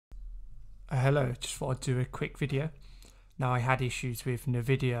Hello, just thought I'd do a quick video. Now I had issues with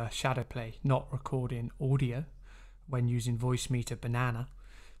NVIDIA Shadow Play not recording audio when using Voice Meter Banana.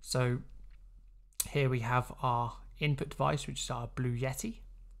 So here we have our input device, which is our Blue Yeti,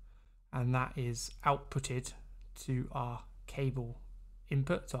 and that is outputted to our cable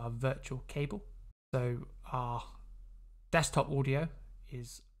input, so our virtual cable. So our desktop audio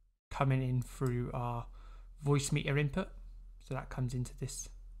is coming in through our voice meter input, so that comes into this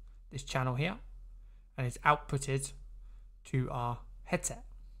channel here, and it's outputted to our headset,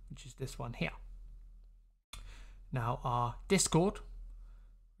 which is this one here. Now our Discord,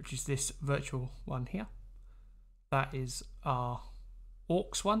 which is this virtual one here, that is our aux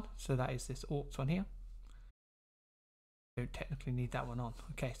one, so that is this aux one here. Don't technically need that one on.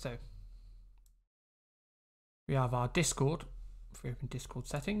 Okay, so we have our Discord. If we open Discord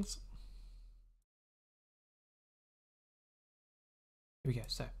settings, here we go.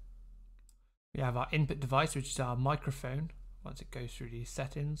 So we have our input device, which is our microphone. Once it goes through these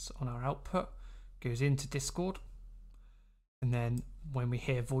settings on our output, goes into Discord, and then when we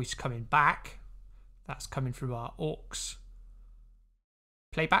hear voice coming back, that's coming through our aux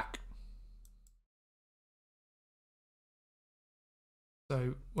playback.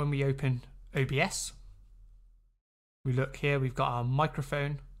 So when we open OBS, we look here, we've got our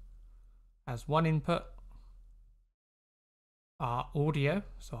microphone as one input, our audio,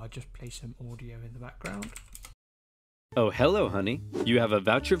 so I'll just play some audio in the background. Oh, hello, honey. You have a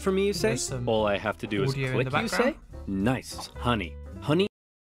voucher for me, you say? All I have to do is click, you say? Nice, honey. Honey.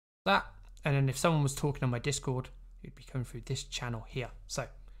 That, and then if someone was talking on my Discord, it'd be coming through this channel here. So,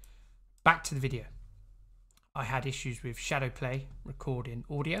 back to the video. I had issues with Shadow Play recording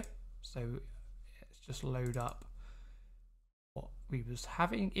audio, so let's just load up what we was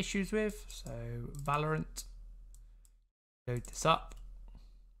having issues with. So, Valorant. Load this up.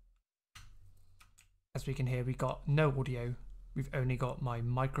 As we can hear, we got no audio. We've only got my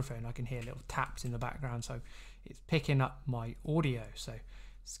microphone. I can hear little taps in the background, so it's picking up my audio. So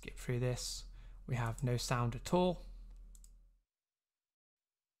skip through this. We have no sound at all.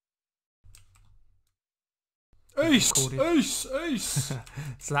 Ace!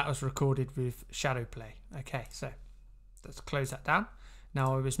 So that was recorded with Shadow Play. Okay, so let's close that down.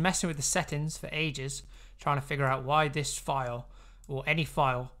 Now I was messing with the settings for ages, trying to figure out why this file or any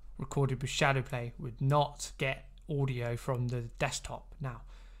file recorded with Shadow Play would not get audio from the desktop. Now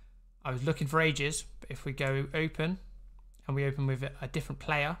I was looking for ages, but if we go open and we open with a different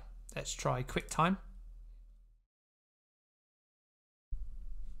player, let's try QuickTime.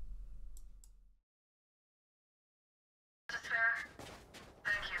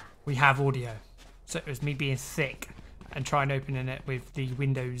 We have audio. So it was me being thick and trying opening it with the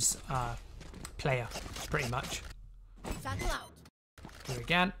Windows player, pretty much. Do it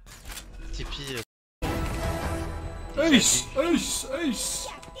again. Ace!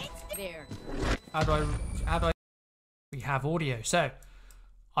 There. How do I? We have audio. So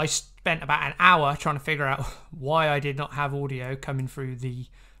I spent about an hour trying to figure out why I did not have audio coming through the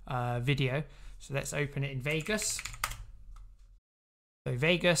video. So let's open it in Vegas. So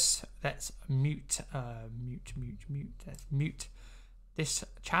Vegas, let's mute let's mute this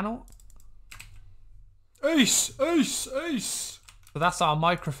channel. Ace! So that's our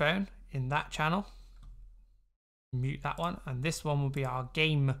microphone in that channel. Mute that one, and this one will be our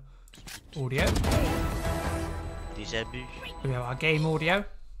game audio. We have our game audio.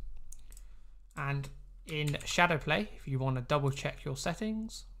 And in Shadow Play, if you want to double check your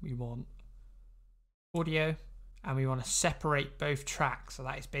settings, we want audio, and we want to separate both tracks. So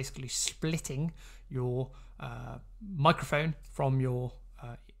that is basically splitting your microphone from your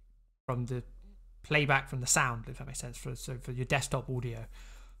from the playback from the sound, if that makes sense. So for your desktop audio,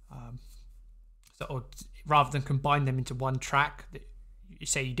 or rather than combine them into one track, that you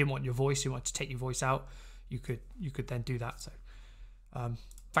say you didn't want your voice, you want to take your voice out, you could then do that. So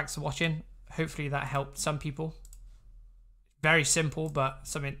thanks for watching. Hopefully that helped some people. Very simple, but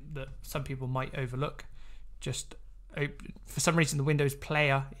something that some people might overlook. Just for some reason the Windows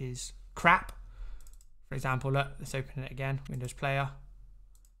player is crap. For example, look, let's open it again. Windows player.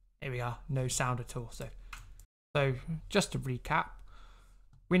 Here we are, no sound at all. So just to recap,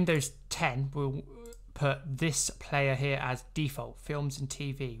 Windows 10 will put this player here as default, Films and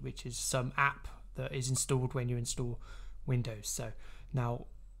TV, which is some app that is installed when you install Windows. So now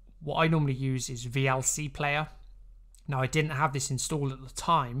what I normally use is VLC player. Now I didn't have this installed at the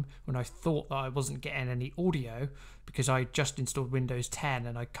time when I thought that I wasn't getting any audio because I just installed Windows 10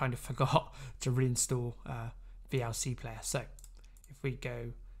 and I kind of forgot to reinstall VLC player. So if we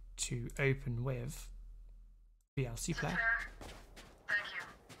go to open with VLC player,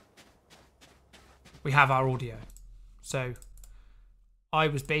 we have our audio. So I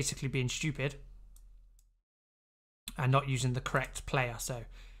was basically being stupid and not using the correct player. So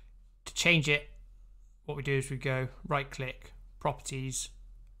to change it, what we do is we go right click, properties,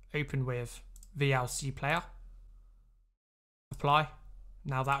 open with VLC player, apply.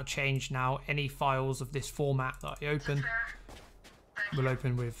 Now that'll change. Now any files of this format that I open will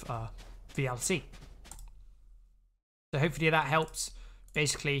open with VLC. So hopefully that helps.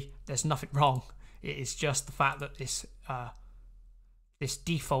 Basically, there's nothing wrong. It is just the fact that this this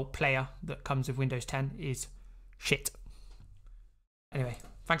default player that comes with Windows 10 is shit. Anyway,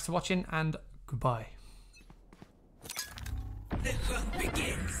 thanks for watching and goodbye. The hunt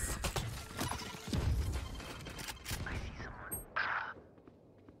begins.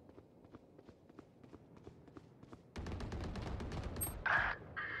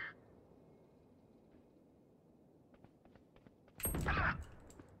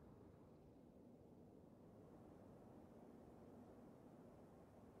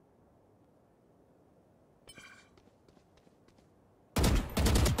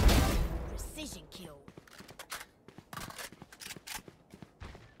 Precision kill.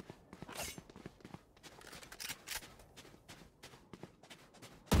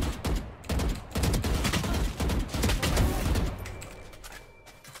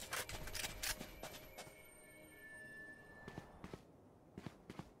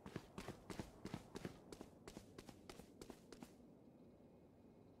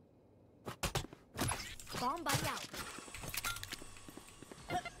 Bomb buddy out.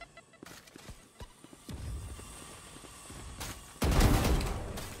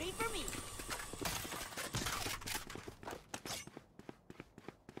 Wait for me.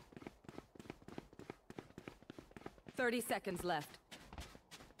 Thirty seconds left.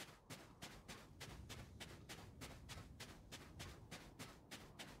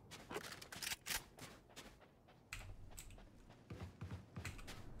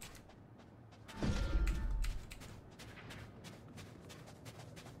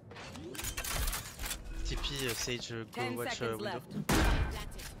 TP, Sage, go 10 watch seconds window. left.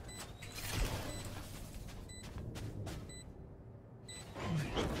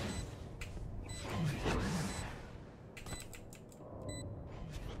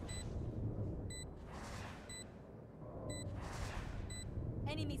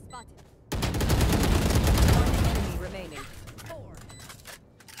 Enemy spotted. One enemy remaining. 4.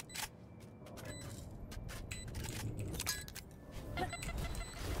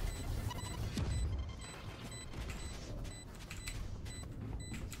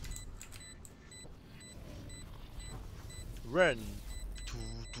 Run!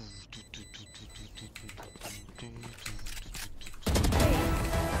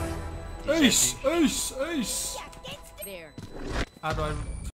 Ace! Ace! Ace! There. How do I